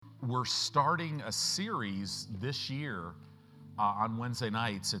we're starting a series this year on Wednesday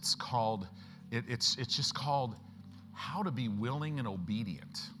nights. It's called, it's just called How to Be Willing and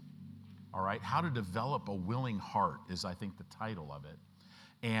Obedient. All right, How to Develop a Willing Heart is, I think, the title of it.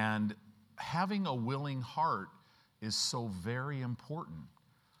 And having a willing heart is so very important.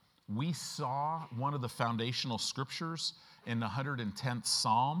 We saw one of the foundational scriptures in the 110th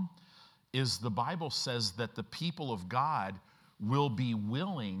Psalm is the Bible says that the people of God will be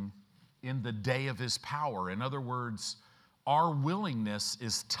willing in the day of his power. In other words, our willingness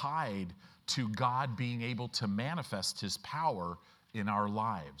is tied to God being able to manifest his power in our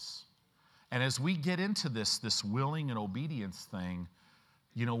lives. And as we get into this willing and obedience thing,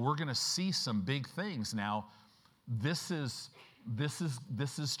 you know, we're going to see some big things. Now, this is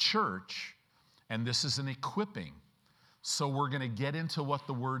church, and this is an equipping. So we're going to get into what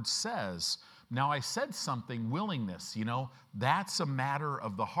the word says. Now, I said something, willingness, you know, that's a matter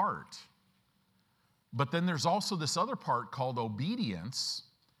of the heart. But then there's also this other part called obedience,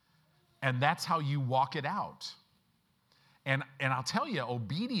 and that's how you walk it out. And I'll tell you,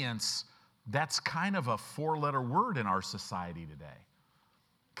 obedience, that's kind of a four-letter word in our society today.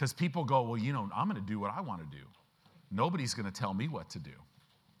 Because people go, well, you know, I'm going to do what I want to do. Nobody's going to tell me what to do.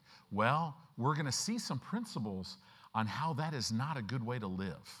 Well, we're going to see some principles on how that is not a good way to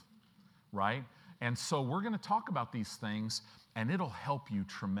live, right? And so we're going to talk about these things, and it'll help you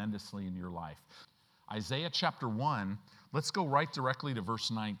tremendously in your life. Isaiah chapter 1, let's go right directly to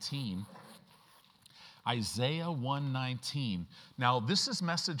verse 19. Isaiah 1:19. Now, this is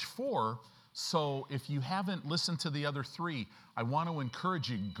message 4, so if you haven't listened to the other 3, I want to encourage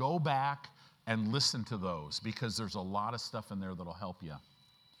you, go back and listen to those, because there's a lot of stuff in there that'll help you.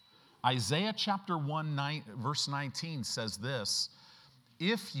 Isaiah chapter 1, verse 19 says this,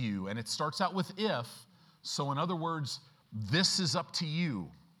 if you, and it starts out with if, so in other words, this is up to you.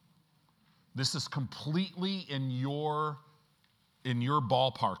 This is completely in your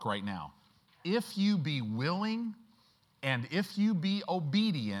ballpark right now. If you be willing and if you be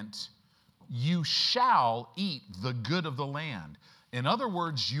obedient, you shall eat the good of the land. In other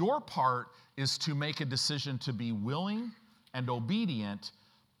words, your part is to make a decision to be willing and obedient.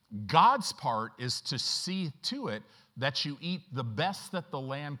 God's part is to see to it that you eat the best that the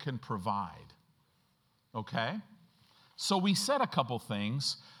land can provide. Okay? So we said a couple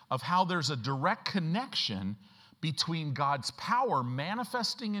things of how there's a direct connection between God's power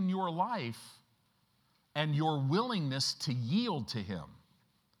manifesting in your life and your willingness to yield to him.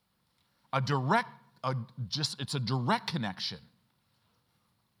 It's a direct connection.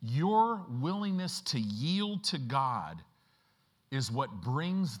 Your willingness to yield to God is what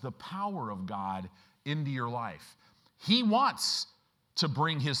brings the power of God into your life. He wants to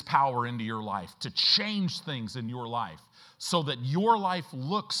bring his power into your life, to change things in your life so that your life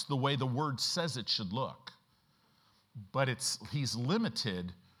looks the way the word says it should look. But he's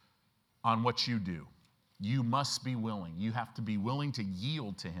limited on what you do. You must be willing. You have to be willing to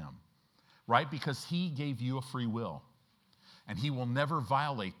yield to him, right? Because he gave you a free will, and he will never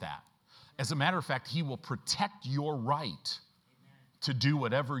violate that. As a matter of fact, he will protect your right to do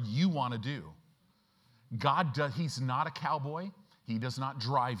whatever you want to do. He's not a cowboy. He does not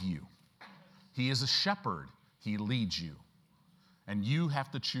drive you. He is a shepherd. He leads you. And you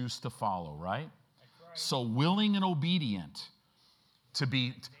have to choose to follow, right? So willing and obedient. To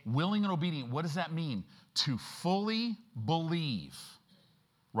be willing and obedient, what does that mean? To fully believe,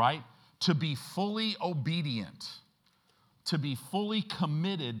 right? To be fully obedient. To be fully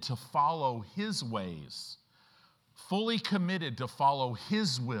committed to follow his ways. Fully committed to follow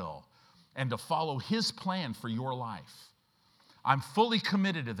his will and to follow his plan for your life. I'm fully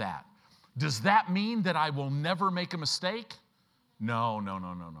committed to that. Does that mean that I will never make a mistake? No.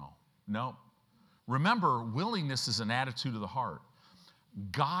 Remember, willingness is an attitude of the heart.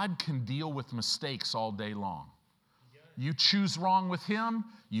 God can deal with mistakes all day long. You choose wrong with him,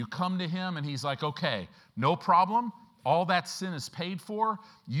 you come to him, and he's like, okay, no problem. All that sin is paid for.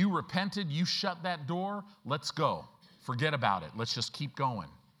 You repented, you shut that door. Let's go. Forget about it. Let's just keep going,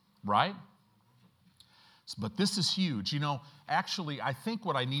 right? But this is huge. You know, actually, I think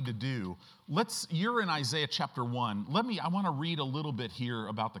what I need to do, you're in Isaiah chapter 1. I want to read a little bit here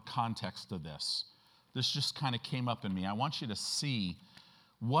about the context of this. This just kind of came up in me. I want you to see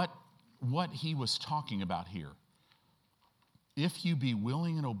what he was talking about here. If you be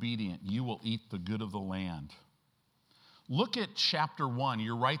willing and obedient, you will eat the good of the land. Look at chapter 1.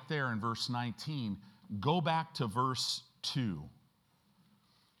 You're right there in verse 19. Go back to verse 2.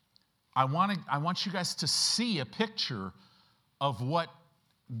 I want you guys to see a picture of what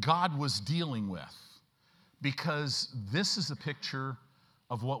God was dealing with, because this is a picture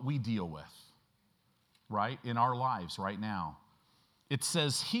of what we deal with, right, in our lives right now. It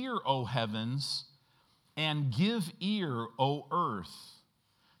says, "Hear, O heavens, and give ear, O earth,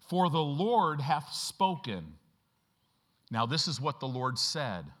 for the Lord hath spoken." Now, this is what the Lord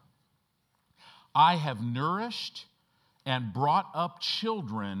said. "I have nourished and brought up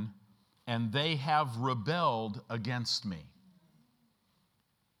children, and they have rebelled against me."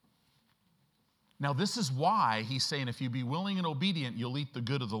 Now, this is why he's saying, if you be willing and obedient, you'll eat the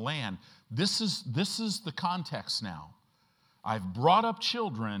good of the land. This is the context now. I've brought up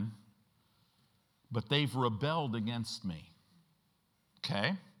children, but they've rebelled against me.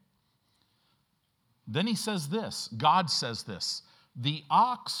 Okay? Then he says this, God says this, "The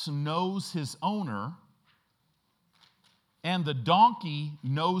ox knows his owner, and the donkey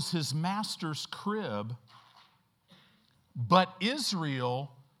knows his master's crib, but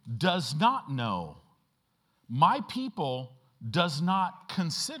Israel does not know. My people does not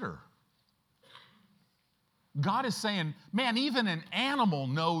consider." God is saying, man, even an animal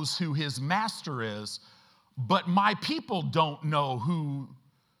knows who his master is, but my people don't know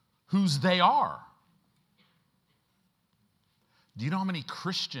whose they are. Do you know how many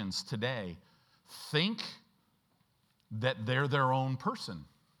Christians today think that they're their own person?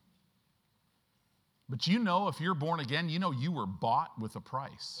 But you know, if you're born again, you know you were bought with a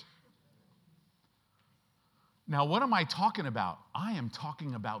price. Now, what am I talking about? I am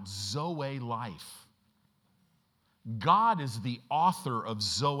talking about Zoe life. God is the author of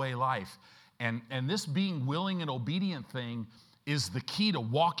Zoe life. And this being willing and obedient thing is the key to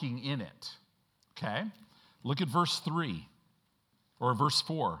walking in it. Okay? Look at verse 3 or verse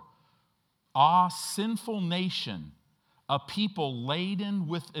 4. "Ah, sinful nation, a people laden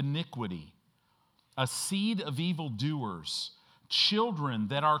with iniquity, a seed of evildoers, children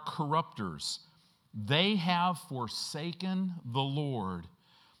that are corrupters. They have forsaken the Lord.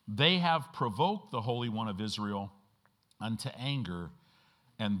 They have provoked the Holy One of Israel unto anger,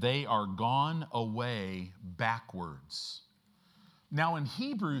 and they are gone away backwards." Now in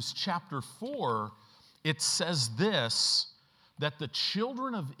Hebrews chapter 4, it says this, that the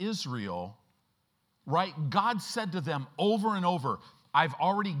children of Israel, right, God said to them over and over, "I've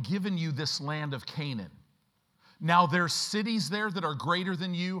already given you this land of Canaan. Now there's cities there that are greater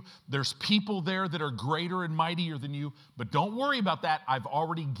than you. There's people there that are greater and mightier than you. But don't worry about that. I've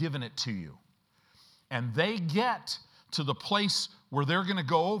already given it to you." And they get to the place where they're going to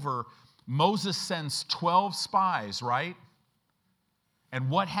go over. Moses sends 12 spies, right? And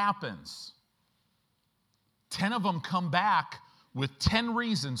what happens? 10 of them come back with 10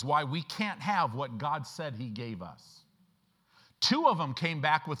 reasons why we can't have what God said he gave us. 2 of them came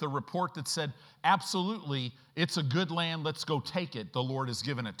back with a report that said, absolutely, it's a good land, let's go take it. The Lord has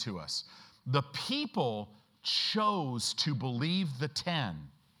given it to us. The people chose to believe the 10,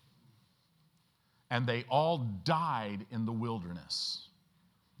 and they all died in the wilderness.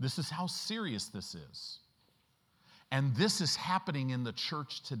 This is how serious this is. And this is happening in the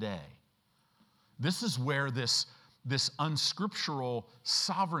church today. This is where this unscriptural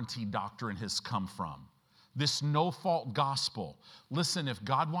sovereignty doctrine has come from. This no-fault gospel. Listen, if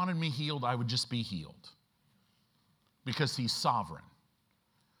God wanted me healed, I would just be healed. Because he's sovereign.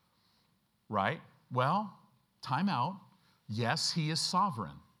 Right? Well, time out. Yes, he is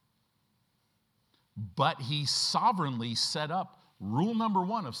sovereign. But he sovereignly set up rule number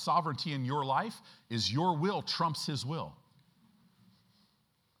 1 of sovereignty in your life is your will trumps his will.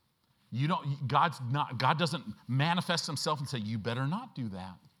 God doesn't manifest himself and say, you better not do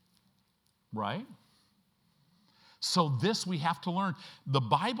that. Right? So this we have to learn. The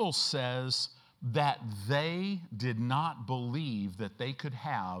Bible says that they did not believe that they could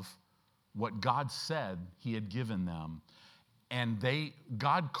have what God said he had given them. And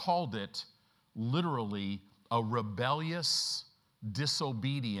God called it literally a rebellious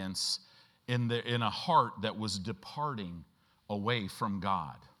disobedience in a heart that was departing away from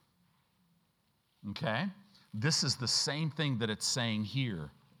God. Okay? This is the same thing that it's saying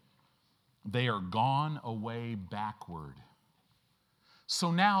here. They are gone away backward.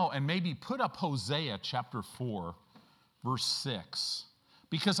 So now, and maybe put up Hosea chapter 4, verse 6.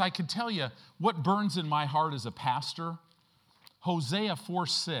 Because I can tell you what burns in my heart as a pastor. Hosea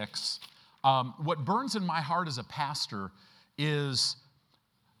 4:6. What burns in my heart as a pastor is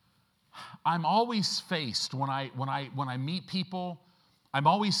I'm always faced when I meet people, I'm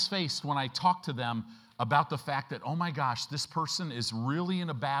always faced when I talk to them about the fact that, oh my gosh, this person is really in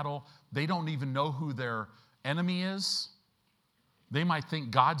a battle. They don't even know who their enemy is. They might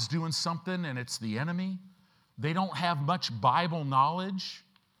think God's doing something and it's the enemy. They don't have much Bible knowledge,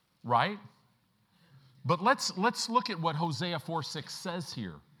 right? But let's look at what Hosea 4:6 says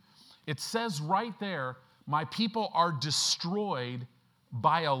here. It says right there, my people are destroyed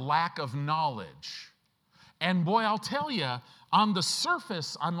by a lack of knowledge. And boy, I'll tell you, on the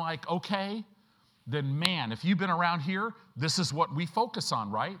surface, I'm like, okay, then man, if you've been around here, this is what we focus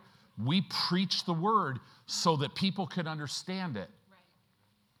on, right? We preach the word so that people can understand it. Right.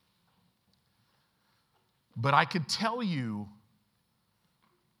 But I could tell you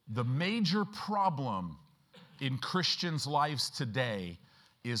the major problem in Christians' lives today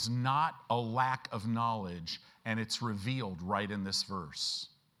is not a lack of knowledge, and it's revealed right in this verse.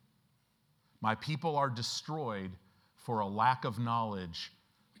 My people are destroyed for a lack of knowledge.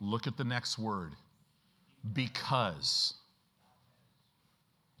 Look at the next word. Because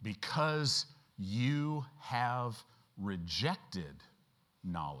you have rejected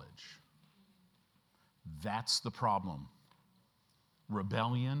knowledge. That's the problem.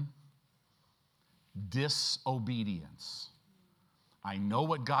 Rebellion, disobedience. I know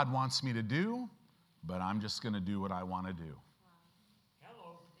what God wants me to do, but I'm just going to do what I want to do.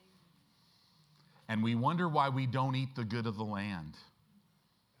 Hello. And we wonder why we don't eat the good of the land.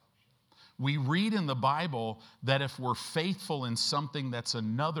 We read in the Bible that if we're faithful in something that's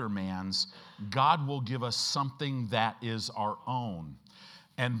another man's, God will give us something that is our own.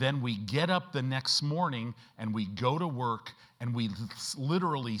 And then we get up the next morning and we go to work and we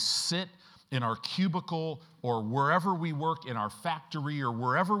literally sit in our cubicle or wherever we work, in our factory or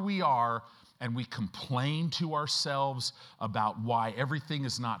wherever we are, and we complain to ourselves about why everything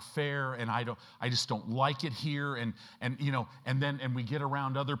is not fair and I just don't like it here, and we get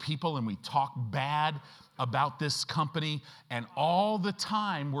around other people and we talk bad about this company, and all the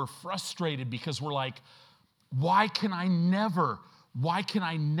time we're frustrated because we're like, why can I never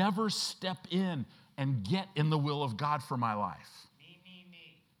step in and get in the will of God for my life?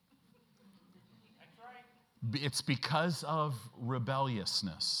 Me. That's right. It's because of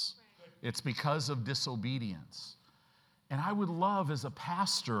rebelliousness. It's because of disobedience. And I would love as a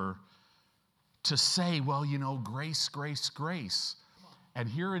pastor to say, well, grace, grace, grace. And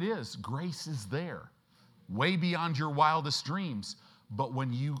here it is. Grace is there, way beyond your wildest dreams. But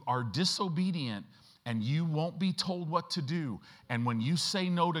when you are disobedient and you won't be told what to do, and when you say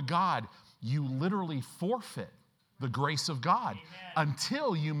no to God, you literally forfeit the grace of God. Amen.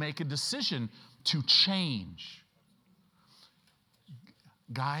 Until you make a decision to change.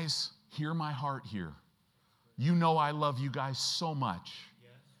 Guys, hear my heart here. You know I love you guys so much.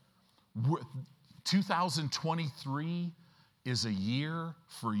 Yes. 2023 is a year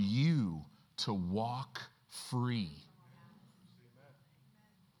for you to walk free.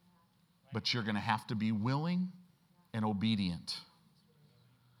 But you're going to have to be willing and obedient,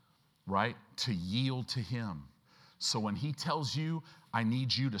 right? To yield to Him. So when He tells you, I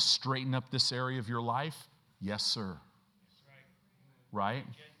need you to straighten up this area of your life, yes, sir. Right?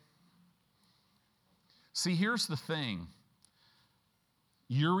 See, here's the thing.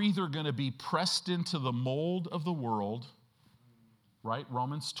 You're either going to be pressed into the mold of the world, right?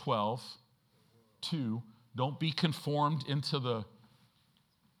 Romans 12:2. Don't be conformed into the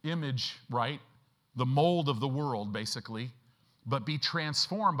image, right? The mold of the world, basically, but be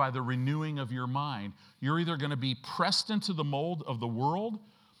transformed by the renewing of your mind. You're either going to be pressed into the mold of the world,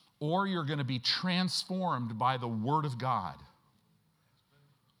 or you're going to be transformed by the Word of God.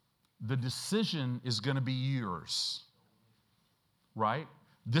 The decision is going to be yours, right?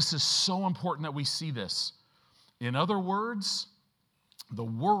 This is so important that we see this. In other words, the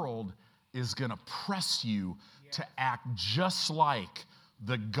world is going to press you to act just like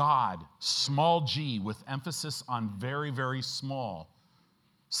the God, small g, with emphasis on very, very small,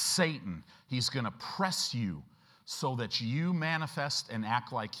 Satan. He's going to press you so that you manifest and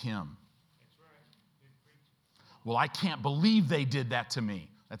act like him. That's right. Well, I can't believe they did that to me.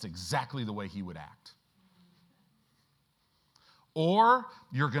 That's exactly the way he would act. Or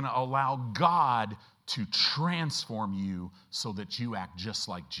you're going to allow God to transform you so that you act just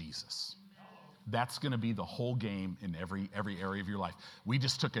like Jesus. That's going to be the whole game in every area of your life. We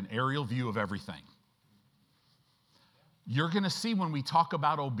just took an aerial view of everything. You're going to see when we talk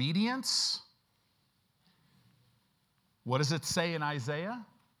about obedience, what does it say in Isaiah?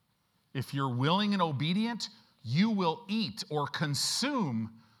 If you're willing and obedient, you will eat or consume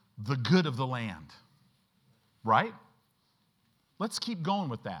the good of the land. Right? Let's keep going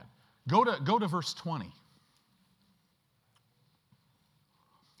with that. Go to verse 20.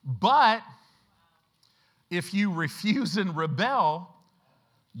 But if you refuse and rebel,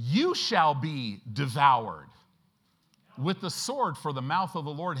 you shall be devoured with the sword, for the mouth of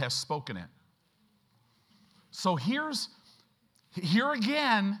the Lord has spoken it. So here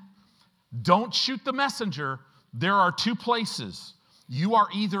again, Don't shoot the messenger. There are two places. You are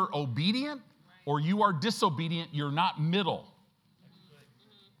either obedient or you are disobedient. You're not middle.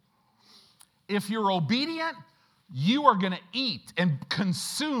 If you're obedient, you are going to eat and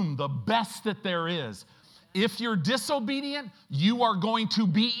consume the best that there is. If you're disobedient, you are going to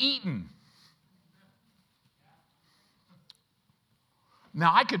be eaten.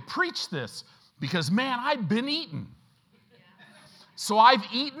 Now, I could preach this because, man, I've been eaten. So I've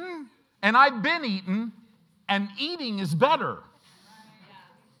eaten and I've been eaten, and eating is better.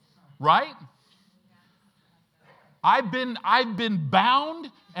 Right? I've been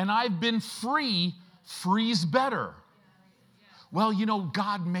bound and I've been free. Free's better. Well,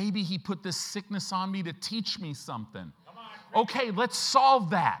 God, maybe he put this sickness on me to teach me something. Okay, let's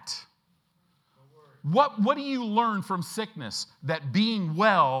solve that. What do you learn from sickness? That being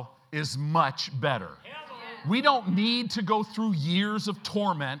well is much better. We don't need to go through years of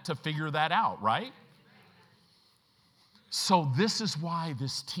torment to figure that out, right? So this is why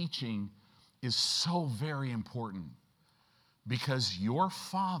this teaching is so very important. Because your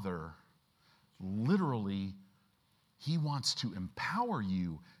Father, literally, he wants to empower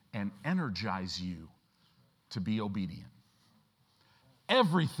you and energize you to be obedient.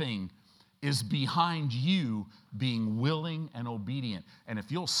 Everything is behind you being willing and obedient. And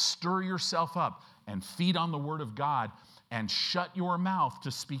if you'll stir yourself up and feed on the Word of God and shut your mouth to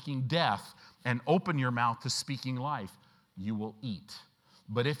speaking death and open your mouth to speaking life, you will eat.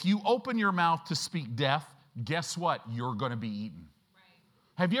 But if you open your mouth to speak death, guess what? You're going to be eaten.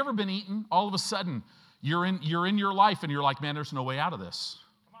 Right. Have you ever been eaten? All of a sudden, you're in your life and you're like, man, there's no way out of this.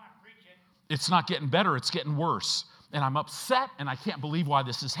 Come on, preach it. It's not getting better, it's getting worse. And I'm upset and I can't believe why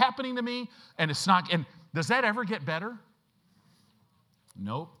this is happening to me. And it's not, and does that ever get better?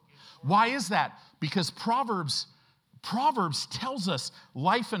 Nope. Why is that? Because Proverbs tells us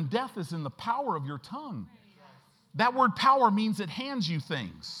life and death is in the power of your tongue. That word power means it hands you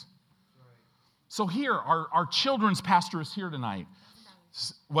things. So here, our children's pastor is here tonight.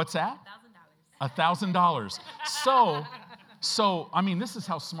 What's that? $1,000. So, I mean, this is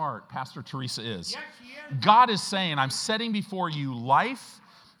how smart Pastor Teresa is. God is saying, I'm setting before you life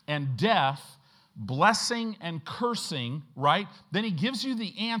and death, blessing and cursing, right? Then he gives you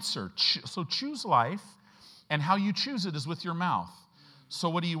the answer. So choose life, and how you choose it is with your mouth. So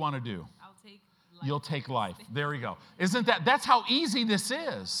what do you want to do? I'll take life. You'll take life. There we go. That's how easy this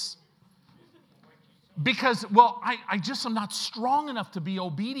is. Because, well, I just am not strong enough to be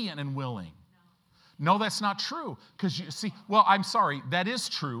obedient and willing. No, that's not true. Because you see, well, I'm sorry, that is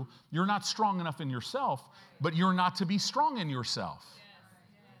true. You're not strong enough in yourself, but you're not to be strong in yourself.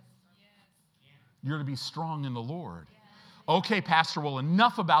 You're to be strong in the Lord. Okay, Pastor, well,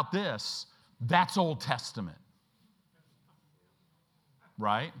 enough about this. That's Old Testament.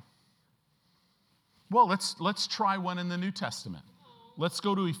 Right? Well, let's try one in the New Testament. Let's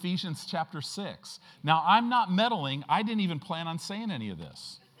go to Ephesians chapter 6. Now, I'm not meddling. I didn't even plan on saying any of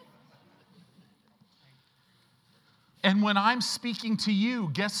this. And when I'm speaking to you,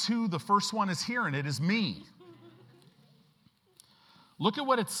 guess who the first one is hearing? It is me. Look at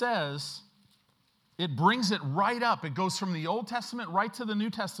what it says. It brings it right up. It goes from the Old Testament right to the New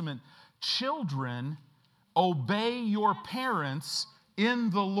Testament. Children, obey your parents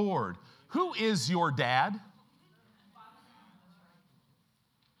in the Lord. Who is your dad?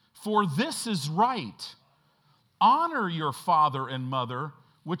 For this is right. Honor your father and mother,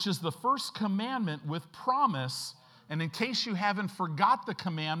 which is the first commandment with promise. And in case you haven't forgot the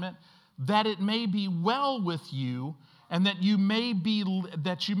commandment, that it may be well with you and that you may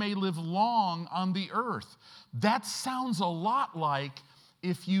live long on the earth. That sounds a lot like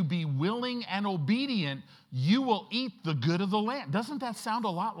if you be willing and obedient, you will eat the good of the land. Doesn't that sound a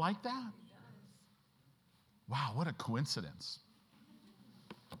lot like that? Wow, what a coincidence.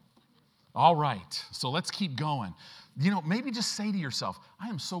 All right, so let's keep going. Maybe just say to yourself, I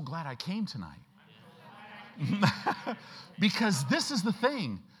am so glad I came tonight. Because this is the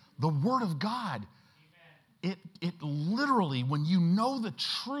thing, the Word of God, it literally, when you know the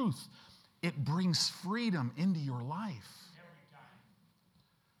truth, it brings freedom into your life.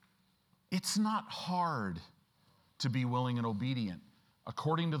 It's not hard to be willing and obedient.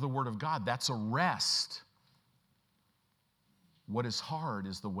 According to the Word of God, that's a rest. What is hard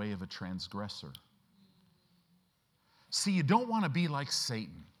is the way of a transgressor. See, you don't want to be like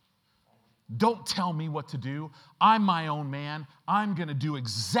Satan. Don't tell me what to do. I'm my own man. I'm going to do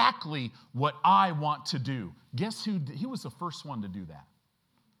exactly what I want to do. Guess who? He was the first one to do that.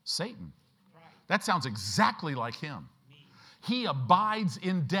 Satan. That sounds exactly like him. He abides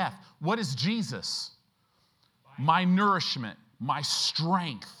in death. What is Jesus? My nourishment, my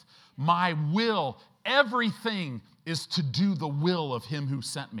strength, My will, everything is to do the will of him who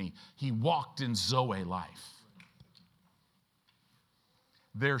sent me. He walked in Zoe life.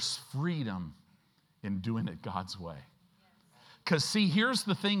 There's freedom in doing it God's way. Because see, here's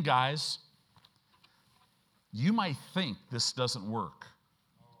the thing, guys. You might think this doesn't work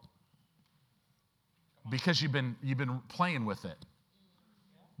because you've been playing with it,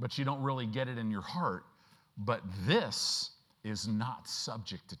 but you don't really get it in your heart. But this is not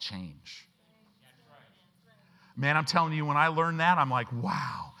subject to change. Man, I'm telling you, when I learned that, I'm like,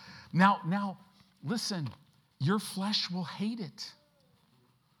 wow. Now, listen, your flesh will hate it.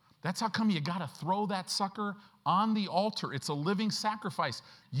 That's how come you got to throw that sucker on the altar. It's a living sacrifice.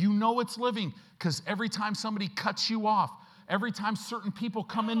 You know it's living because every time somebody cuts you off, every time certain people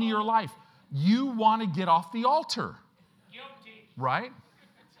come into your life, you want to get off the altar. Guilty. Right?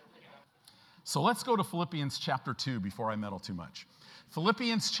 So let's go to Philippians chapter 2 before I meddle too much.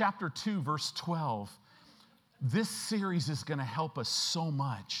 Philippians chapter 2, verse 12. This series is going to help us so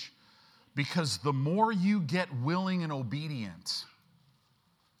much because the more you get willing and obedient,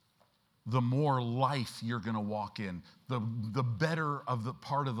 the more life you're going to walk in, the better of the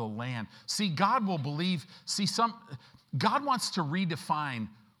part of the land. See, God will believe, God wants to redefine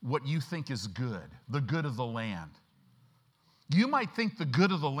what you think is good, the good of the land. You might think the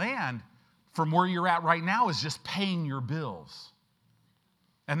good of the land from where you're at right now is just paying your bills.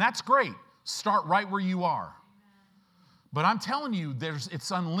 And that's great. Start right where you are. But I'm telling you,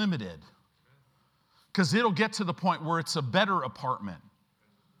 it's unlimited. Because it'll get to the point where it's a better apartment.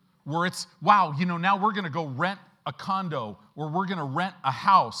 Where it's, wow, now we're going to go rent a condo, or we're going to rent a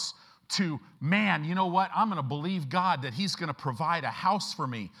house, to, man, you know what? I'm going to believe God that he's going to provide a house for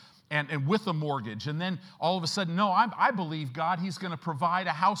me and with a mortgage. And then all of a sudden, no, I believe God, he's going to provide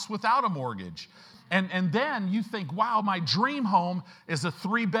a house without a mortgage. And then you think, wow, my dream home is a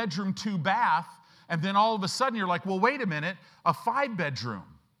 3-bedroom, 2-bath. And then all of a sudden you're like, well, wait a minute, a 5-bedroom.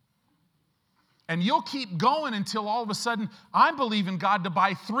 And you'll keep going until all of a sudden, I'm believing God to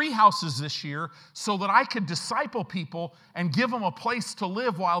buy 3 houses this year so that I could disciple people and give them a place to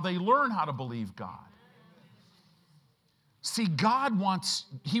live while they learn how to believe God. See, God wants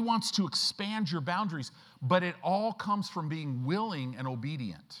to expand your boundaries, but it all comes from being willing and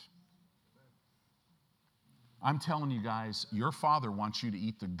obedient. I'm telling you guys, your Father wants you to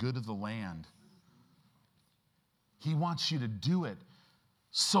eat the good of the land. He wants you to do it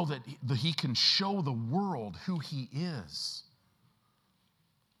so that he can show the world who he is.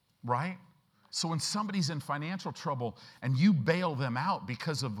 Right? So when somebody's in financial trouble and you bail them out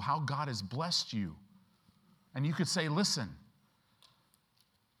because of how God has blessed you, and you could say, listen,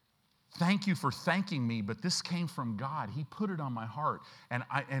 thank you for thanking me, but this came from God. He put it on my heart,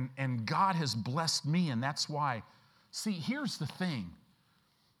 and God has blessed me, and that's why. See, here's the thing.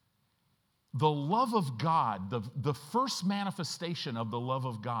 The love of God, the first manifestation of the love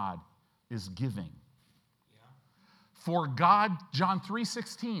of God is giving. Yeah. For God, John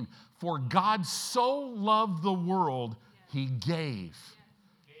 3:16, for God so loved the world, he gave.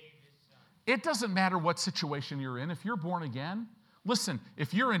 It doesn't matter what situation you're in. If you're born again, listen,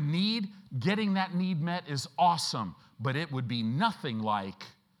 if you're in need, getting that need met is awesome, but it would be nothing like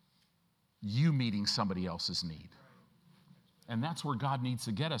you meeting somebody else's need. And that's where God needs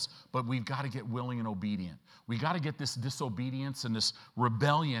to get us. But we've got to get willing and obedient. We've got to get this disobedience and this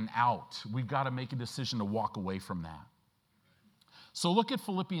rebellion out. We've got to make a decision to walk away from that. So look at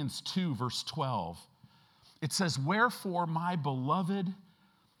Philippians 2, verse 12. It says, wherefore, my beloved,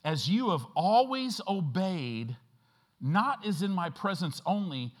 as you have always obeyed, not as in my presence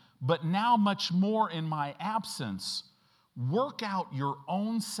only, but now much more in my absence, work out your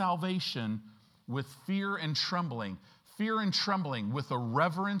own salvation with fear and trembling. Fear and trembling, with a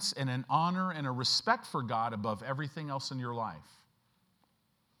reverence and an honor and a respect for God above everything else in your life.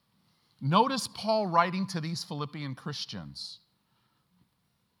 Notice Paul writing to these Philippian Christians,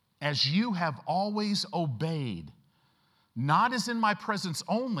 as you have always obeyed, not as in my presence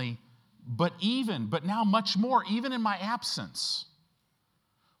only, but now much more, even in my absence.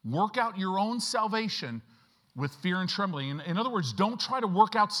 Work out your own salvation with fear and trembling. In other words, don't try to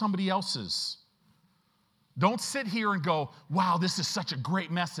work out somebody else's. Don't sit here and go, wow, this is such a great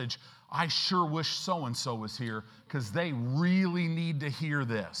message. I sure wish so-and-so was here because they really need to hear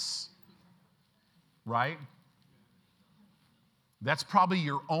this. Right? That's probably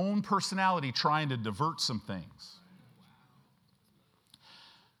your own personality trying to divert some things.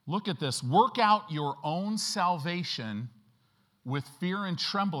 Look at this. Work out your own salvation with fear and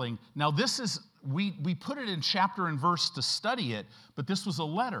trembling. Now we put it in chapter and verse to study it, but this was a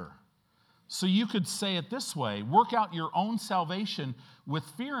letter. So you could say it this way: work out your own salvation with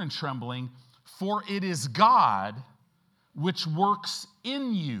fear and trembling, for it is God which works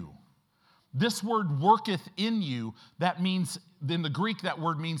in you. This word worketh in you, that means, in the Greek, that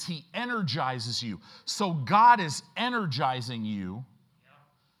word means he energizes you. So God is energizing you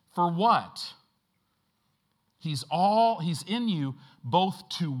for what? He's in you both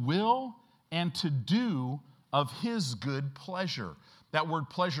to will and to do of his good pleasure. That word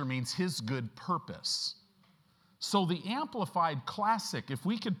pleasure means his good purpose. So the Amplified Classic, if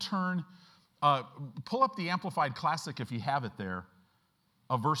we could pull up the Amplified Classic if you have it there,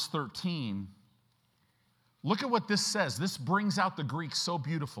 verse 13. Look at what this says. This brings out the Greek so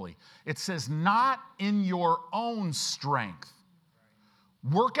beautifully. It says, not in your own strength.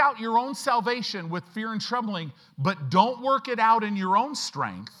 Work out your own salvation with fear and trembling, but don't work it out in your own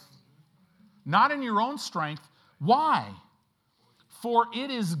strength. Not in your own strength. Why? For it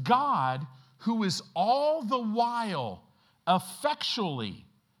is God who is all the while effectually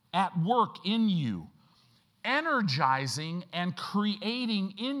at work in you, energizing and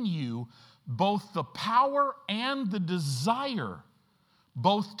creating in you both the power and the desire,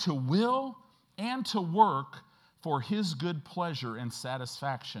 both to will and to work for his good pleasure and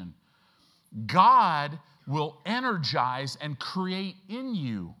satisfaction. God will energize and create in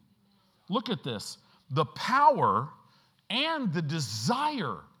you, look at this, the power and the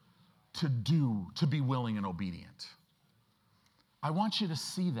desire to be willing and obedient. I want you to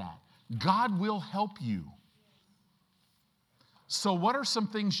see that. God will help you. So what are some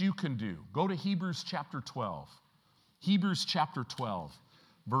things you can do? Go to Hebrews chapter 12. Hebrews chapter 12,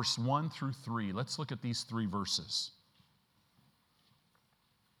 verse 1 through 3. Let's look at these 3 verses.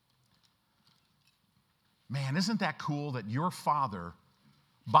 Man, isn't that cool that your Father,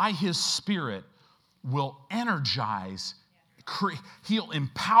 by his Spirit, will energize, he'll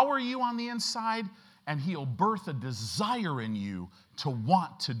empower you on the inside, and he'll birth a desire in you to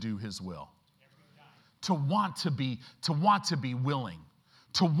want to do his will. To want to be willing,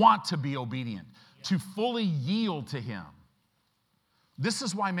 to want to be obedient, to fully yield to him. This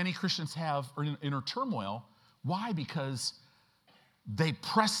is why many Christians have inner turmoil. Why? Because they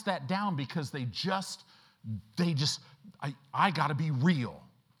press that down because I got to be real.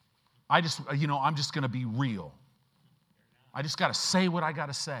 I'm just going to be real. I just got to say what I got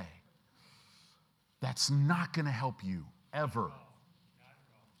to say. That's not going to help you ever.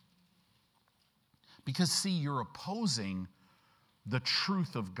 Because, see, you're opposing the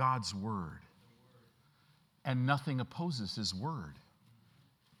truth of God's word. And nothing opposes his word.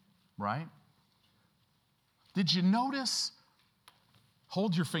 Right? Did you notice?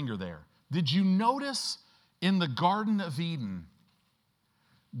 Hold your finger there. Did you notice in the Garden of Eden,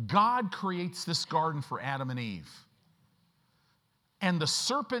 God creates this garden for Adam and Eve. And the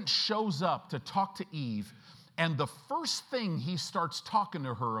serpent shows up to talk to Eve. And the first thing he starts talking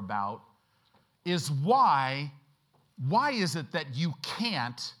to her about is why is it that you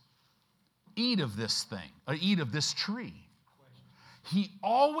can't eat of this thing, or eat of this tree? He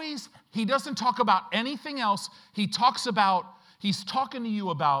doesn't talk about anything else. He's talking to you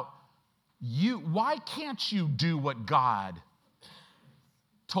about why can't you do what God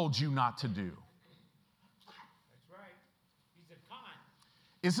told you not to do? That's right. He's a con.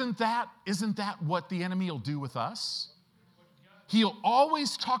 Isn't that what the enemy will do with us? He'll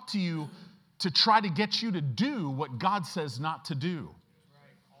always talk to you to try to get you to do what God says not to do.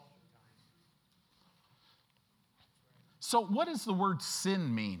 So what does the word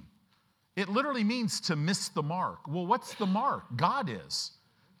sin mean? It literally means to miss the mark. Well, what's the mark? God is.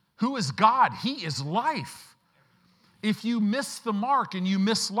 Who is God? He is life. If you miss the mark and you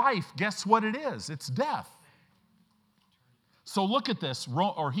miss life, guess what it is? It's death. So look at this,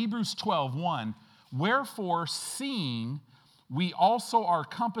 or Hebrews 12:1. Wherefore, seeing we also are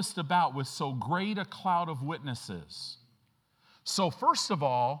compassed about with so great a cloud of witnesses. So first of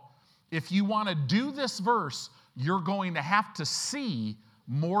all, if you want to do this verse, you're going to have to see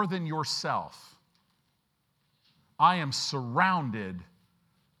more than yourself. I am surrounded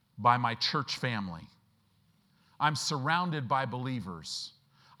by my church family. I'm surrounded by believers.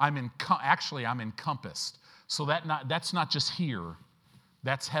 I'm encompassed. So that's not just here,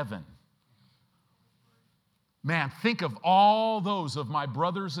 that's heaven. Man, think of all those of my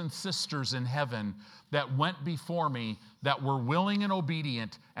brothers and sisters in heaven that went before me, that were willing and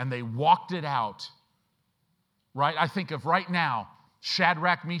obedient, and they walked it out. Right? I think of right now,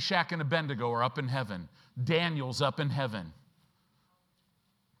 Shadrach, Meshach, and Abednego are up in heaven. Daniel's up in heaven.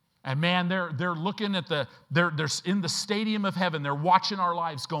 And man, they're looking at they're in the stadium of heaven. They're watching our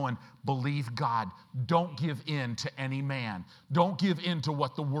lives going, believe God. Don't give in to any man. Don't give in to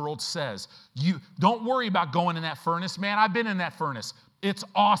what the world says. You don't worry about going in that furnace. Man, I've been in that furnace. It's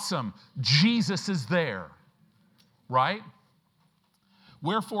awesome. Jesus is there. Right?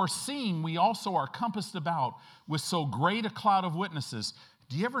 Wherefore, seeing we also are compassed about with so great a cloud of witnesses.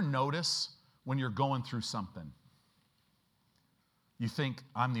 Do you ever notice when you're going through something? You think,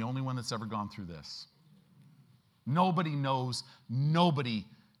 I'm the only one that's ever gone through this. Nobody knows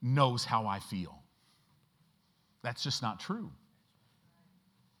how I feel. That's just not true.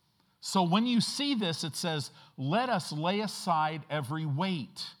 So when you see this, it says, let us lay aside every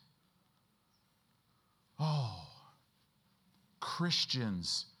weight. Oh,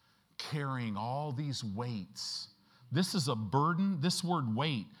 Christians carrying all these weights. This is a burden. This word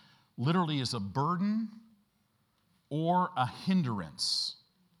weight literally is a burden or a hindrance.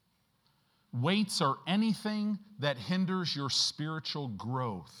 Weights are anything that hinders your spiritual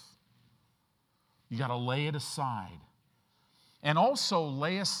growth. You got to lay it aside. And also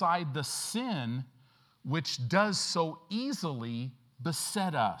lay aside the sin which does so easily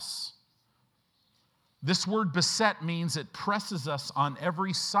beset us. This word beset means it presses us on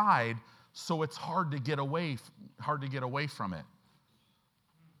every side, so it's hard to get away from it.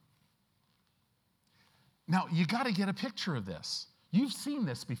 Now, you got to get a picture of this. You've seen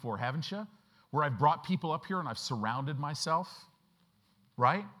this before, haven't you? Where I've brought people up here and I've surrounded myself,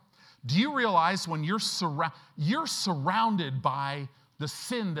 right? Do you realize when you're surrounded by the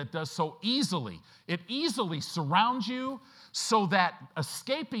sin that does so easily? It easily surrounds you so that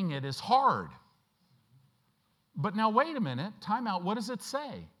escaping it is hard. But now, wait a minute, time out. What does it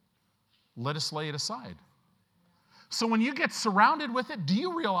say? Let us lay it aside. So when you get surrounded with it, do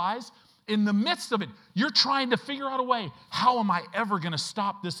you realize in the midst of it, you're trying to figure out a way, how am I ever going to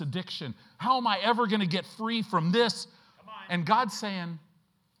stop this addiction? How am I ever going to get free from this? And God's saying,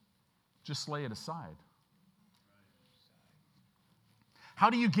 just lay it aside. How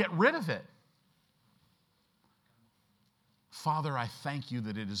do you get rid of it? Father, I thank you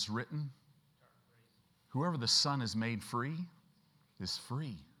that it is written, whoever the Son has made free is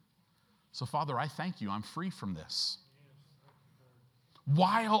free. So, Father, I thank you. I'm free from this.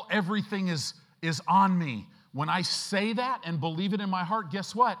 While everything is on me, when I say that and believe it in my heart,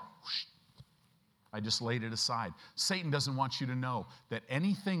 guess what? I just laid it aside. Satan doesn't want you to know that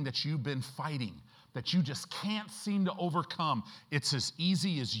anything that you've been fighting, that you just can't seem to overcome, it's as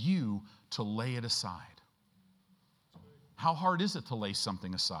easy as you to lay it aside. How hard is it to lay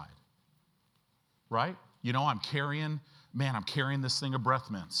something aside? Right? You know, I'm carrying this thing of breath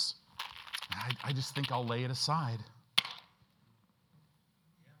mints. I just think I'll lay it aside.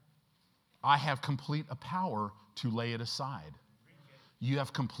 I have complete power to lay it aside. You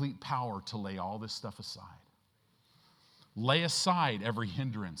have complete power to lay all this stuff aside. Lay aside every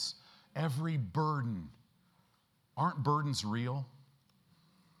hindrance, every burden. Aren't burdens real?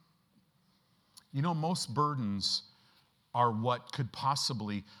 You know, most burdens are what could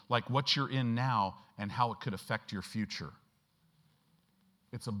possibly, like what you're in now and how it could affect your future.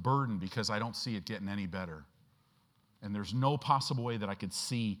 It's a burden because I don't see it getting any better. And there's no possible way that I could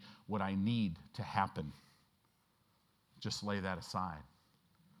see what I need to happen. Just lay that aside.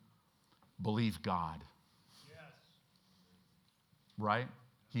 Believe God. Yes. Right?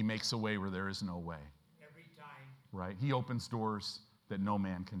 He makes a way where there is no way. Every time. Right? He opens doors that no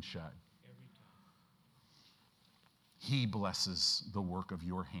man can shut. Every time. He blesses the work of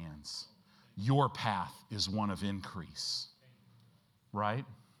your hands. Your path is one of increase. Right?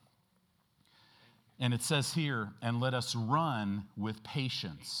 And it says here, and let us run with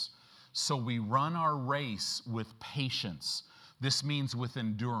patience. So we run our race with patience. This means with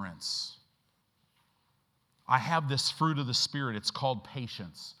endurance. I have this fruit of the Spirit. It's called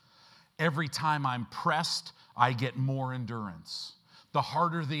patience. Every time I'm pressed, I get more endurance. The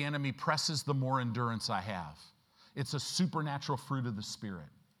harder the enemy presses, the more endurance I have. It's a supernatural fruit of the Spirit.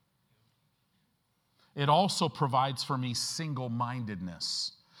 It also provides for me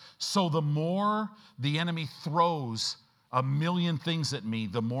single-mindedness. So the more the enemy throws a million things at me,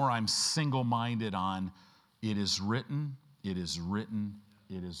 the more I'm single-minded on, it is written, it is written,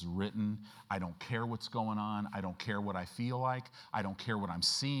 it is written. I don't care what's going on. I don't care what I feel like. I don't care what I'm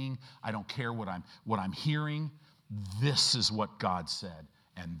seeing. I don't care what I'm hearing. This is what God said,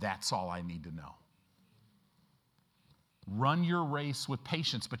 and that's all I need to know. Run your race with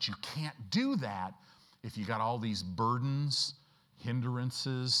patience, but you can't do that if you got all these burdens,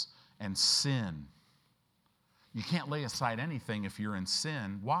 hindrances, and sin. You can't lay aside anything if you're in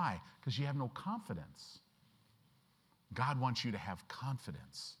sin. Why? Because you have no confidence. God wants you to have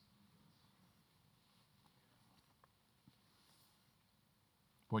confidence.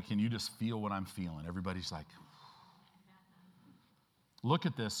 Boy, can you just feel what I'm feeling? Everybody's like, look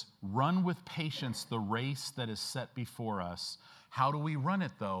at this. Run with patience the race that is set before us. How do we run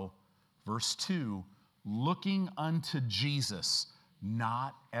it, though? Verse 2, looking unto Jesus,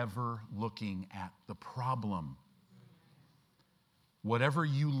 not ever looking at the problem. Whatever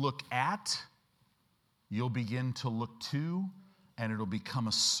you look at, you'll begin to look to, and it'll become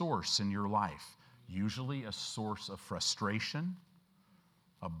a source in your life. Usually a source of frustration,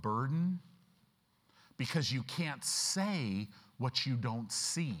 a burden, because you can't say what you don't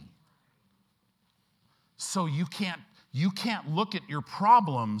see. So you can't look at your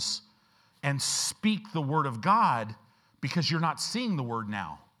problems and speak the word of God because you're not seeing the word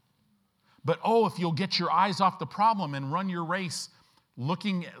now. But if you'll get your eyes off the problem and run your race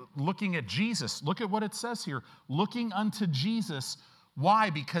looking at Jesus. Look at what it says here. Looking unto Jesus. Why?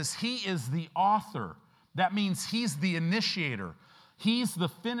 Because he is the author. That means he's the initiator. He's the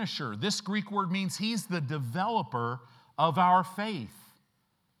finisher. This Greek word means he's the developer of our faith.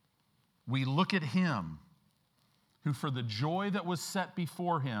 We look at him, who for the joy that was set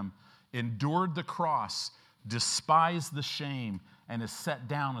before him endured the cross, despised the shame, and is set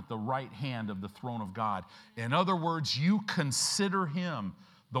down at the right hand of the throne of God. In other words, you consider him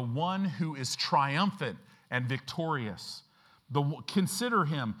the one who is triumphant and victorious. Consider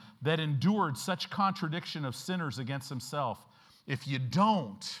him that endured such contradiction of sinners against himself. If you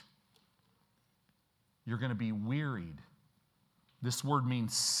don't, you're going to be wearied. This word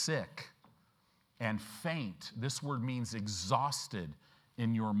means sick and faint. This word means exhausted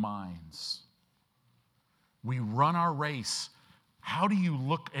in your minds. We run our race. How do you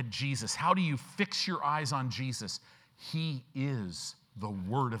look at Jesus? How do you fix your eyes on Jesus? He is the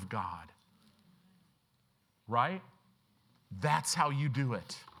Word of God. Right? That's how you do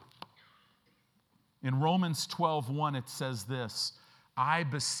it. In Romans 12:1, it says this, I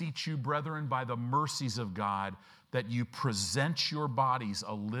beseech you, brethren, by the mercies of God, that you present your bodies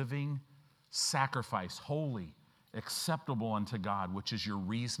a living sacrifice, holy, acceptable unto God, which is your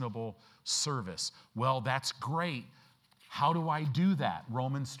reasonable service. Well, that's great. How do I do that?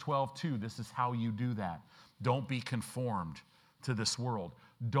 Romans 12:2, this is how you do that. Don't be conformed to this world.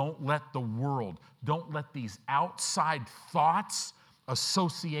 Don't let the world, don't let these outside thoughts,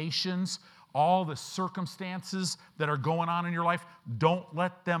 associations, all the circumstances that are going on in your life, don't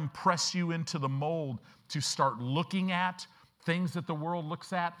let them press you into the mold to start looking at things that the world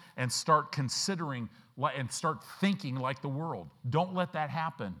looks at and start considering and start thinking like the world. Don't let that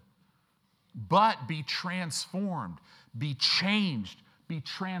happen. But be transformed, be changed, be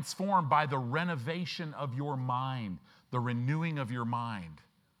transformed by the renovation of your mind, the renewing of your mind.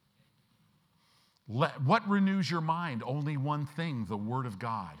 What renews your mind? Only one thing, the Word of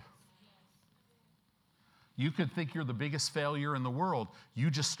God. You could think you're the biggest failure in the world. You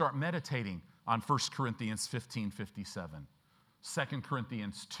just start meditating on 1 Corinthians 15:57, 2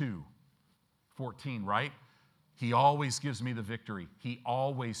 Corinthians 2:14, right? He always gives me the victory. He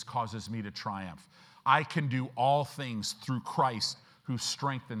always causes me to triumph. I can do all things through Christ who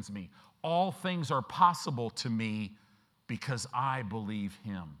strengthens me. All things are possible to me because I believe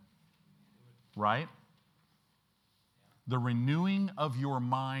him. Right? The renewing of your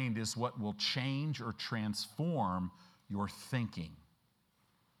mind is what will change or transform your thinking.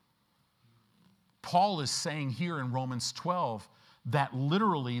 Paul is saying here in Romans 12 that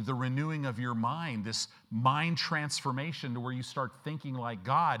literally the renewing of your mind, this mind transformation to where you start thinking like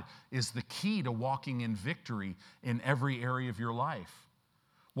God, is the key to walking in victory in every area of your life.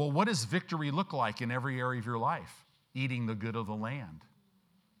 Well, what does victory look like in every area of your life? Eating the good of the land.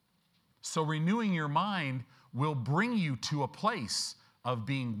 So renewing your mind will bring you to a place of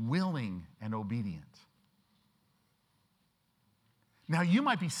being willing and obedient. Now, you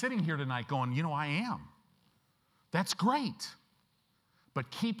might be sitting here tonight going, I am. That's great. But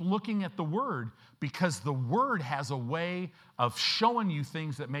keep looking at the Word, because the Word has a way of showing you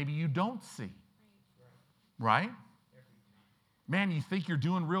things that maybe you don't see. Right? Man, you think you're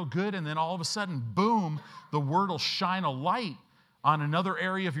doing real good, and then all of a sudden, boom, the Word will shine a light on another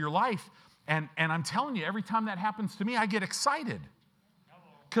area of your life. And I'm telling you, every time that happens to me, I get excited.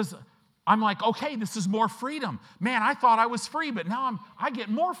 Because I'm like, okay, this is more freedom. Man, I thought I was free, but now I get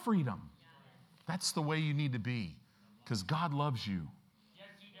more freedom. That's the way you need to be, because God loves you. Yes,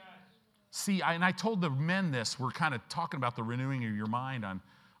 he does. See, I told the men this. We're kind of talking about the renewing of your mind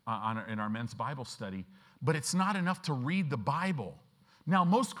in our men's Bible study. But it's not enough to read the Bible. Now,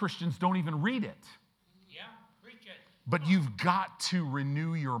 most Christians don't even read it. Yeah, preach it. But you've got to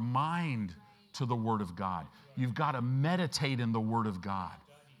renew your mind to the Word of God. You've got to meditate in the Word of God,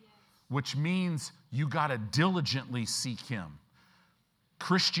 which means you got to diligently seek Him.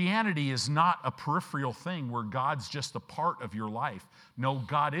 Christianity is not a peripheral thing where God's just a part of your life. No,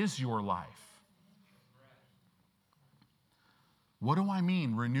 God is your life. What do I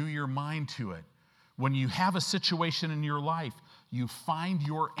mean? Renew your mind to it. When you have a situation in your life, you find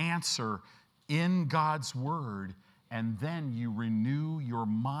your answer in God's word, and then you renew your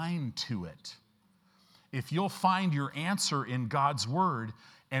mind to it. If you'll find your answer in God's word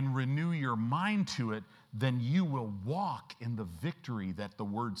and renew your mind to it, then you will walk in the victory that the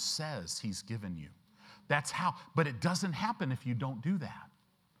word says he's given you. That's how, but it doesn't happen if you don't do that.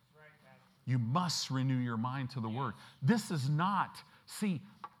 You must renew your mind to the word. This is not,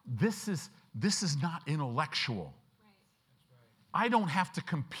 this is not intellectual. I don't have to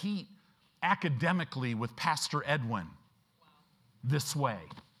compete academically with Pastor Edwin this way.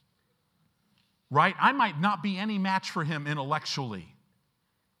 Right? I might not be any match for him intellectually.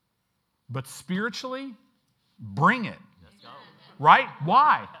 But spiritually, bring it. Right?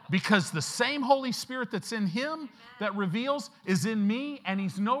 Why? Because the same Holy Spirit that's in him that reveals is in me, and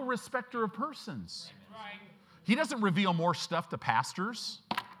he's no respecter of persons. He doesn't reveal more stuff to pastors.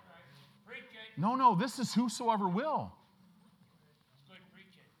 No, this is whosoever will.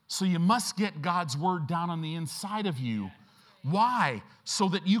 So you must get God's word down on the inside of you. Why? So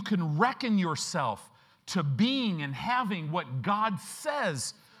that you can reckon yourself to being and having what God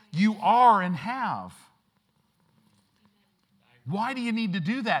says you are and have. Why do you need to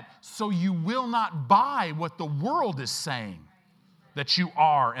do that? So you will not buy what the world is saying that you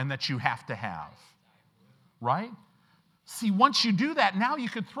are and that you have to have. Right? See, once you do that, now you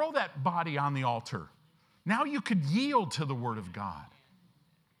could throw that body on the altar. Now you could yield to the Word of God.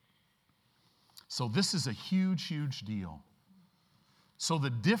 So this is a huge, huge deal. So the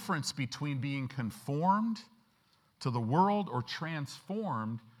difference between being conformed to the world or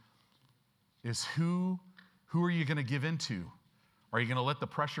transformed is who are you going to give into? Are you going to let the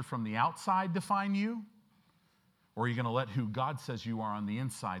pressure from the outside define you? Or are you going to let who God says you are on the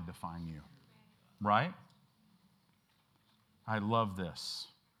inside define you? Right? I love this.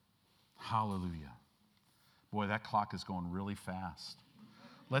 Hallelujah. Boy, that clock is going really fast.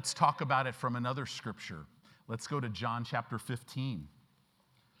 Let's talk about it from another scripture. Let's go to John chapter 15.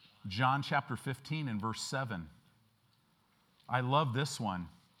 John chapter 15 and verse 7. I love this one.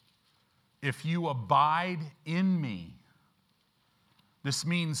 If you abide in me, this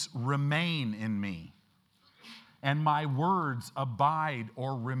means remain in me, and my words abide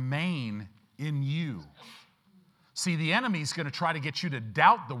or remain in you. See, the enemy's going to try to get you to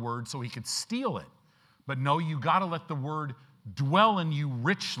doubt the word so he could steal it. But no, you got to let the word dwell in you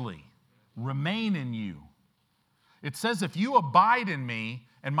richly, remain in you. It says, if you abide in me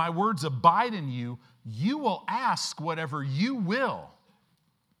and my words abide in you, you will ask whatever you will.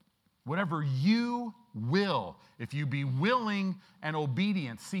 Whatever you will, if you be willing and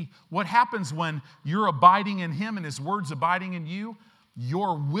obedient. See, what happens when you're abiding in him and his words abiding in you?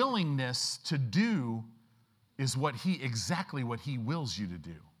 Your willingness to do is exactly what he wills you to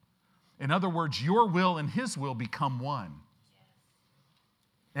do. In other words, your will and his will become one.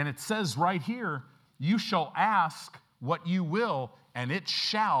 And it says right here, you shall ask what you will, and it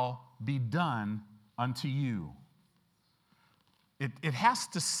shall be done unto you. It has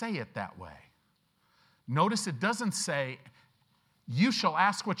to say it that way. Notice it doesn't say, you shall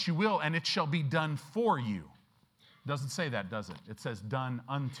ask what you will, and it shall be done for you. It doesn't say that, does it? It says done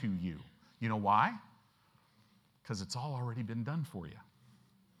unto you. You know why? Because it's all already been done for you.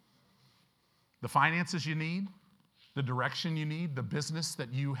 The finances you need, the direction you need, the business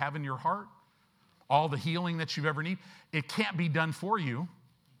that you have in your heart, all the healing that you ever need, it can't be done for you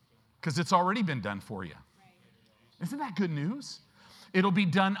because it's already been done for you. Isn't that good news? It'll be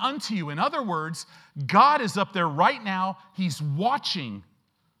done unto you. In other words, God is up there right now. He's watching.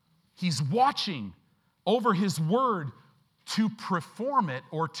 He's watching over his word to perform it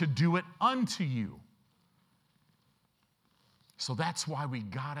or to do it unto you. So that's why we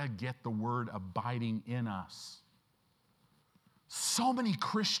gotta get the word abiding in us. So many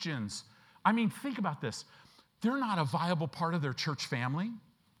Christians, think about this. They're not a viable part of their church family.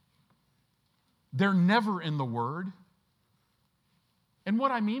 They're never in the word. And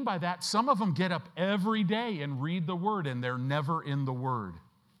what I mean by that, some of them get up every day and read the word, and they're never in the word.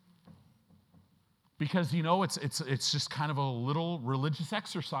 Because, it's just kind of a little religious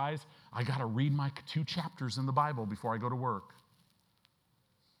exercise. I got to read my 2 chapters in the Bible before I go to work.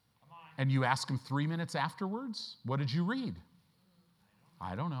 And you ask them 3 minutes afterwards, what did you read?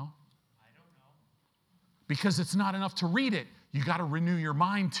 I don't know. Because it's not enough to read it. You got to renew your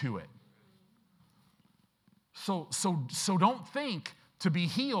mind to it. So don't think to be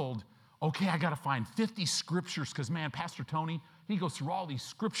healed, Okay, I got to find 50 scriptures because, man, Pastor Tony, he goes through all these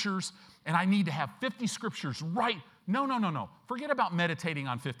scriptures, and I need to have 50 scriptures right. No, no, no, no. Forget about meditating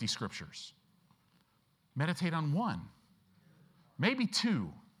on 50 scriptures. Meditate on one, maybe two.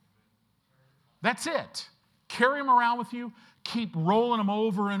 That's it. Carry them around with you. Keep rolling them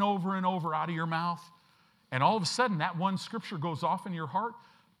over and over and over out of your mouth. And all of a sudden, that one scripture goes off in your heart.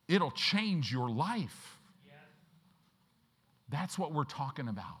 It'll change your life. That's what we're talking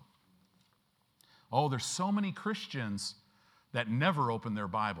about. Oh, there's so many Christians that never open their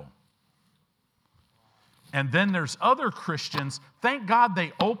Bible. And then there's other Christians, thank God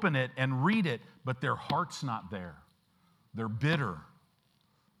they open it and read it, but their heart's not there. They're bitter.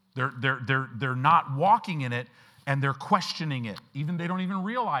 They're not walking in it, and they're questioning it. They don't even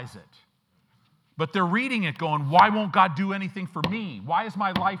realize it. But they're reading it going, why won't God do anything for me? Why is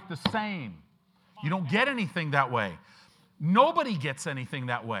my life the same? You don't get anything that way. Nobody gets anything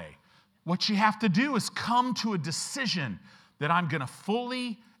that way. What you have to do is come to a decision that I'm going to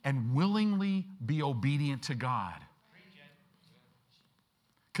fully and willingly be obedient to God.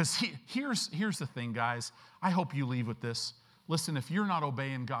 Because here's the thing, guys. I hope you leave with this. Listen, if you're not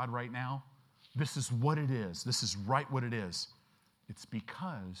obeying God right now, this is what it is. This is right what it is. It's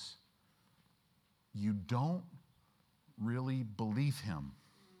because you don't really believe Him.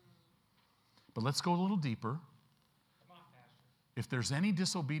 But let's go a little deeper. If there's any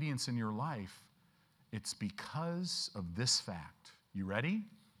disobedience in your life, it's because of this fact. You ready?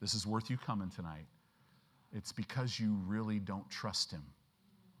 This is worth you coming tonight. It's because you really don't trust Him.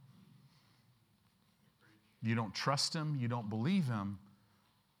 You don't trust Him, you don't believe Him,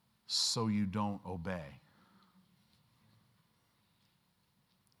 so you don't obey.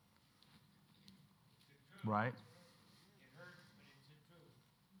 Right?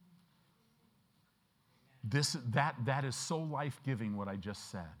 That is so life-giving what I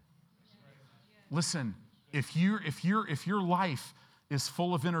just said. Listen, if your life is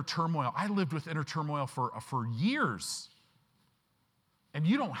full of inner turmoil, I lived with inner turmoil for years, and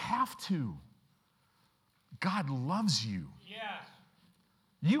you don't have to. God loves you. Yes.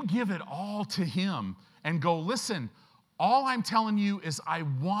 You give it all to Him and go, listen, all I'm telling you is I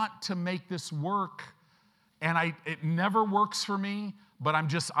want to make this work, and it never works for me, but I'm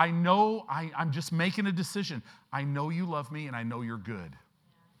just making a decision. I know you love me, and I know you're good.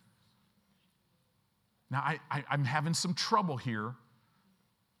 Now, I'm having some trouble here,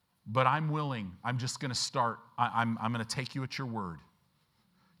 but I'm willing. I'm just going to start. I'm going to take you at your word.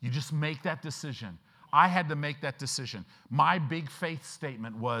 You just make that decision. I had to make that decision. My big faith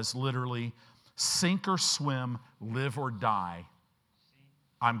statement was literally, sink or swim, live or die,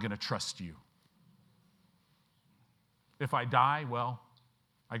 I'm going to trust you. If I die, well,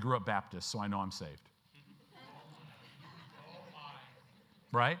 I grew up Baptist, so I know I'm saved.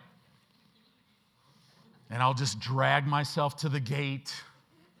 Right? And I'll just drag myself to the gate,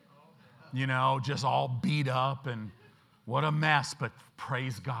 just all beat up and what a mess, but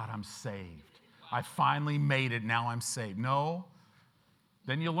praise God, I'm saved. I finally made it, now I'm saved. No.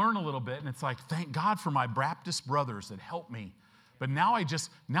 Then you learn a little bit, and it's like, thank God for my Baptist brothers that helped me. But now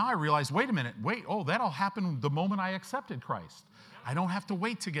I realize, wait a minute, that'll happen the moment I accepted Christ. I don't have to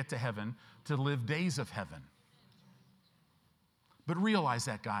wait to get to heaven to live days of heaven. But realize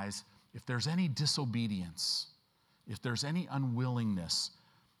that, guys, if there's any disobedience, if there's any unwillingness,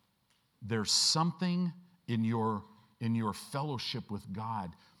 there's something in your fellowship with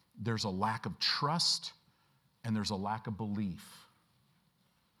God. There's a lack of trust and there's a lack of belief.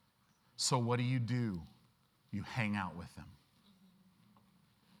 So what do? You hang out with Him.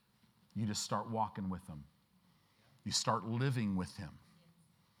 You just start walking with Him. You start living with Him.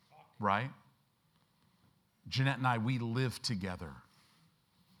 Right? Jeanette and I, we live together.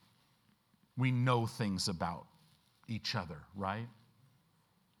 We know things about each other, right?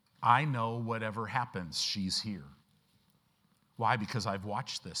 I know whatever happens, she's here. Why? Because I've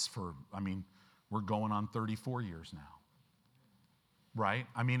watched this we're going on 34 years now. Right?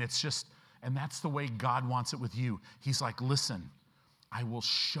 It's just, and that's the way God wants it with you. He's like, listen, I will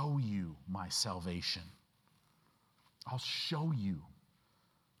show you my salvation. I'll show you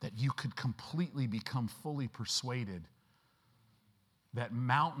that you could completely become fully persuaded that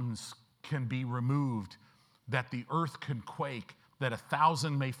mountains can be removed, that the earth can quake, that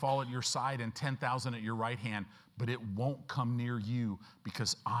 1,000 may fall at your side and 10,000 at your right hand, but it won't come near you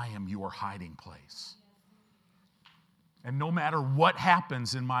because I am your hiding place. And no matter what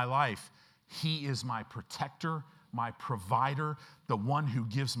happens in my life, He is my protector, my provider, the one who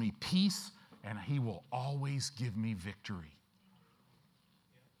gives me peace, and He will always give me victory.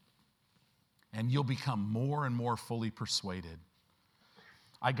 And you'll become more and more fully persuaded.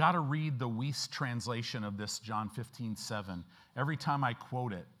 I got to read the Weiss translation of this, John 15:7, every time I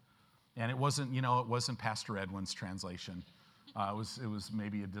quote it. And it wasn't Pastor Edwin's translation. It was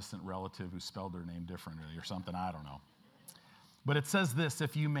maybe a distant relative who spelled their name differently or something, I don't know. But it says this,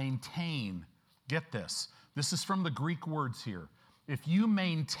 if you maintain, get this is from the Greek words here. If you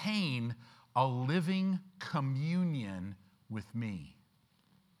maintain a living communion with me.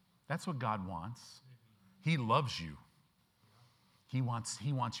 That's what God wants. He loves you. He wants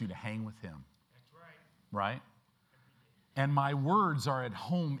you to hang with him. That's right. Right? And my words are at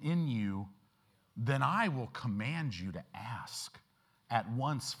home in you, then I will command you to ask at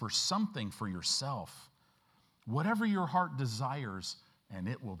once for something for yourself. Whatever your heart desires, and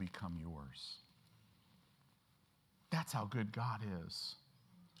it will become yours. That's how good God is.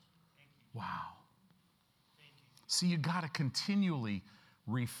 Wow. See, you got to continually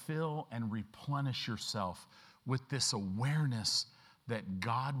refill and replenish yourself with this awareness that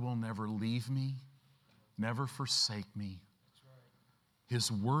God will never leave me, never forsake me.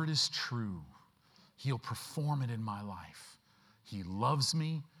 His word is true. He'll perform it in my life. He loves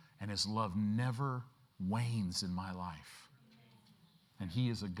me, and his love never wanes in my life. And he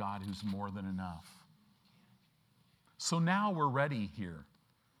is a God who's more than enough. So now we're ready here.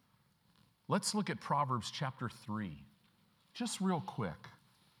 Let's look at Proverbs chapter 3, just real quick.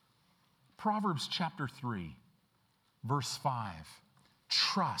 Proverbs chapter 3, verse 5.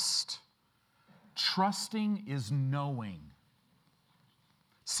 Trust. Trusting is knowing.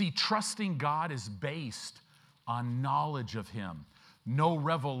 See, trusting God is based on knowledge of him. No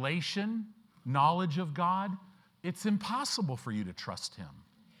revelation, knowledge of God, it's impossible for you to trust him.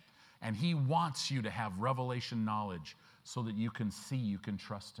 And he wants you to have revelation knowledge so that you can see, you can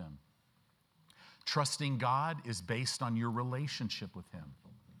trust him. Trusting God is based on your relationship with him.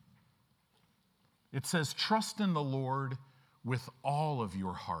 It says, trust in the Lord with all of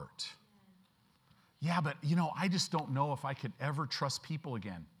your heart. Yeah, but I just don't know if I could ever trust people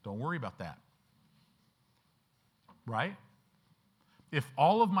again. Don't worry about that. Right? If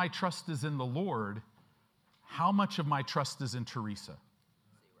all of my trust is in the Lord, how much of my trust is in Teresa?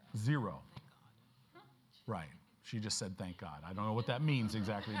 Zero. Right. She just said, thank God. I don't know what that means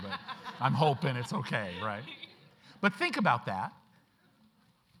exactly, but I'm hoping it's okay, right? But think about that.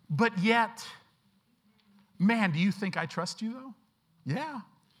 But yet, man, do you think I trust you, though? Yeah.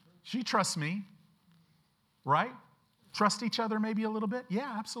 She trusts me, right? Trust each other maybe a little bit?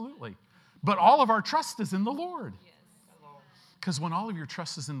 Yeah, absolutely. But all of our trust is in the Lord. Because when all of your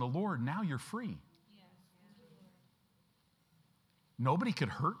trust is in the Lord, now you're free. Nobody could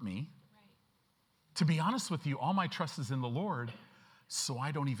hurt me. To be honest with you, all my trust is in the Lord, so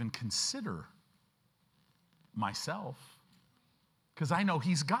I don't even consider myself, because I know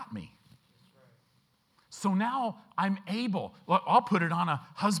he's got me. So now I'm able, I'll put it on a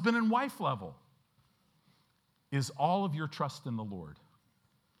husband and wife level. Is all of your trust in the Lord?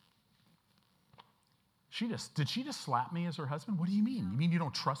 Did she just slap me as her husband? What do you mean? You mean you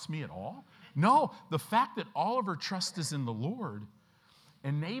don't trust me at all? No, the fact that all of her trust is in the Lord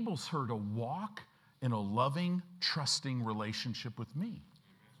enables her to walk in a loving, trusting relationship with me.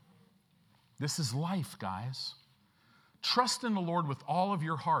 This is life, guys. Trust in the Lord with all of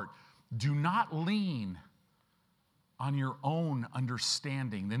your heart. Do not lean on your own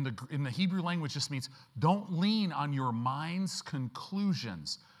understanding. In the Hebrew language, this means don't lean on your mind's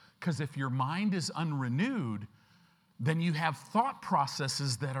conclusions. Because if your mind is unrenewed, then you have thought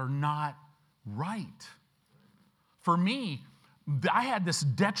processes that are not right. For me, I had this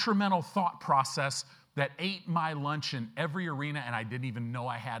detrimental thought process that ate my lunch in every arena, and I didn't even know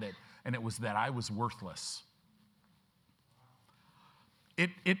I had it, and it was that I was worthless.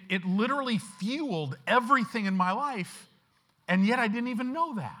 It literally fueled everything in my life, and yet I didn't even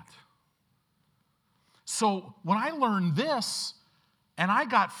know that. So when I learned this, and I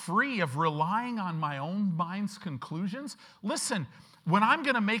got free of relying on my own mind's conclusions, listen, when I'm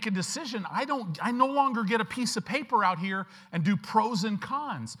going to make a decision, I no longer get a piece of paper out here and do pros and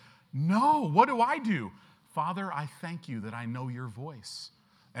cons. No, what do? Father, I thank you that I know your voice.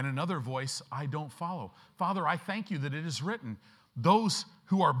 And another voice I don't follow. Father, I thank you that it is written, those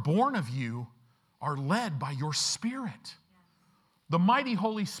who are born of you are led by your Spirit. The mighty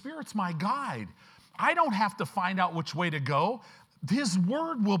Holy Spirit's my guide. I don't have to find out which way to go. His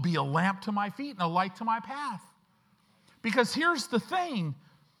word will be a lamp to my feet and a light to my path. Because here's the thing,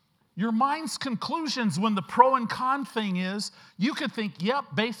 your mind's conclusions when the pro and con thing is, you could think, yep,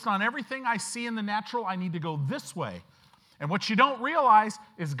 based on everything I see in the natural, I need to go this way. And what you don't realize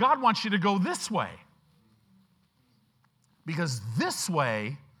is God wants you to go this way. Because this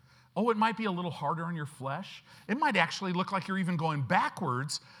way Oh, it might be a little harder on your flesh. It might actually look like you're even going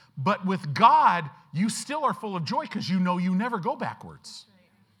backwards, but with God, you still are full of joy because you know you never go backwards.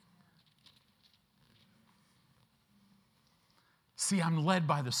 See, I'm led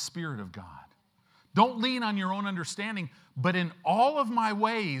by the Spirit of God. Don't lean on your own understanding, but in all of my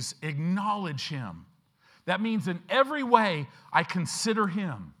ways, acknowledge Him. That means in every way, I consider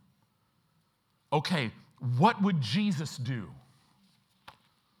Him. Okay, what would Jesus do?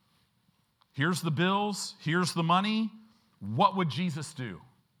 Here's the bills, here's the money. What would Jesus do?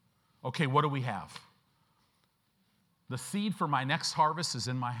 Okay, what do we have? The seed for my next harvest is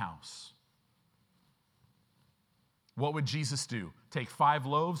in my house. What would Jesus do? Take 5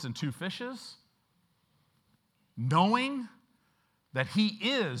 loaves and 2 fishes? Knowing that He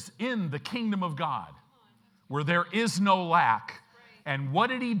is in the kingdom of God, where there is no lack. And what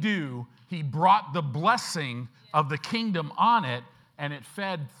did He do? He brought the blessing of the kingdom on it, and it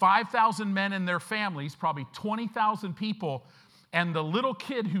fed 5,000 men and their families, probably 20,000 people. And the little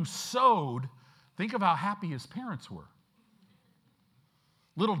kid who sowed, think of how happy his parents were.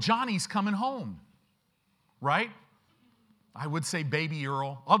 Little Johnny's coming home, right? I would say baby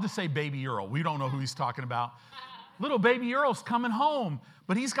Earl. I'll just say baby Earl. We don't know who he's talking about. Little baby Earl's coming home,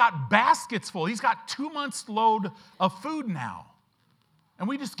 but he's got baskets full. He's got 2 months' load of food now. And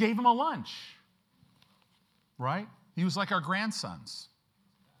we just gave him a lunch, right? He was like our grandsons.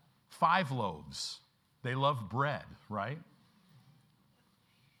 5 loaves. They love bread, right?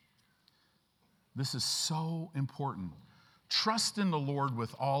 This is so important. Trust in the Lord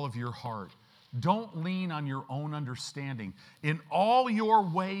with all of your heart. Don't lean on your own understanding. In all your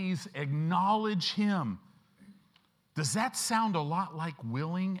ways, acknowledge Him. Does that sound a lot like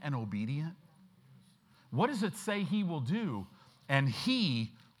willing and obedient? What does it say He will do? And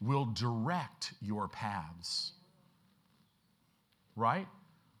He will direct your paths. Right?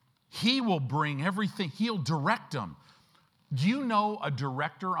 He will bring everything. He'll direct them. Do you know a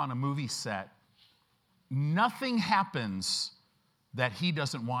director on a movie set? Nothing happens that he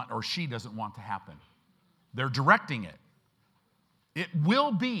doesn't want or she doesn't want to happen. They're directing it. It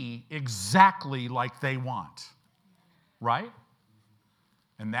will be exactly like they want. Right?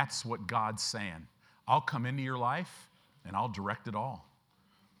 And that's what God's saying. I'll come into your life and I'll direct it all.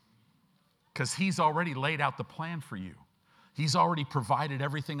 Because He's already laid out the plan for you. He's already provided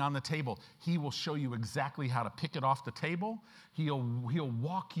everything on the table. He will show you exactly how to pick it off the table. He'll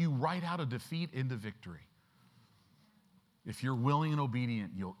walk you right out of defeat into victory. If you're willing and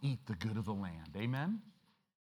obedient, you'll eat the good of the land. Amen?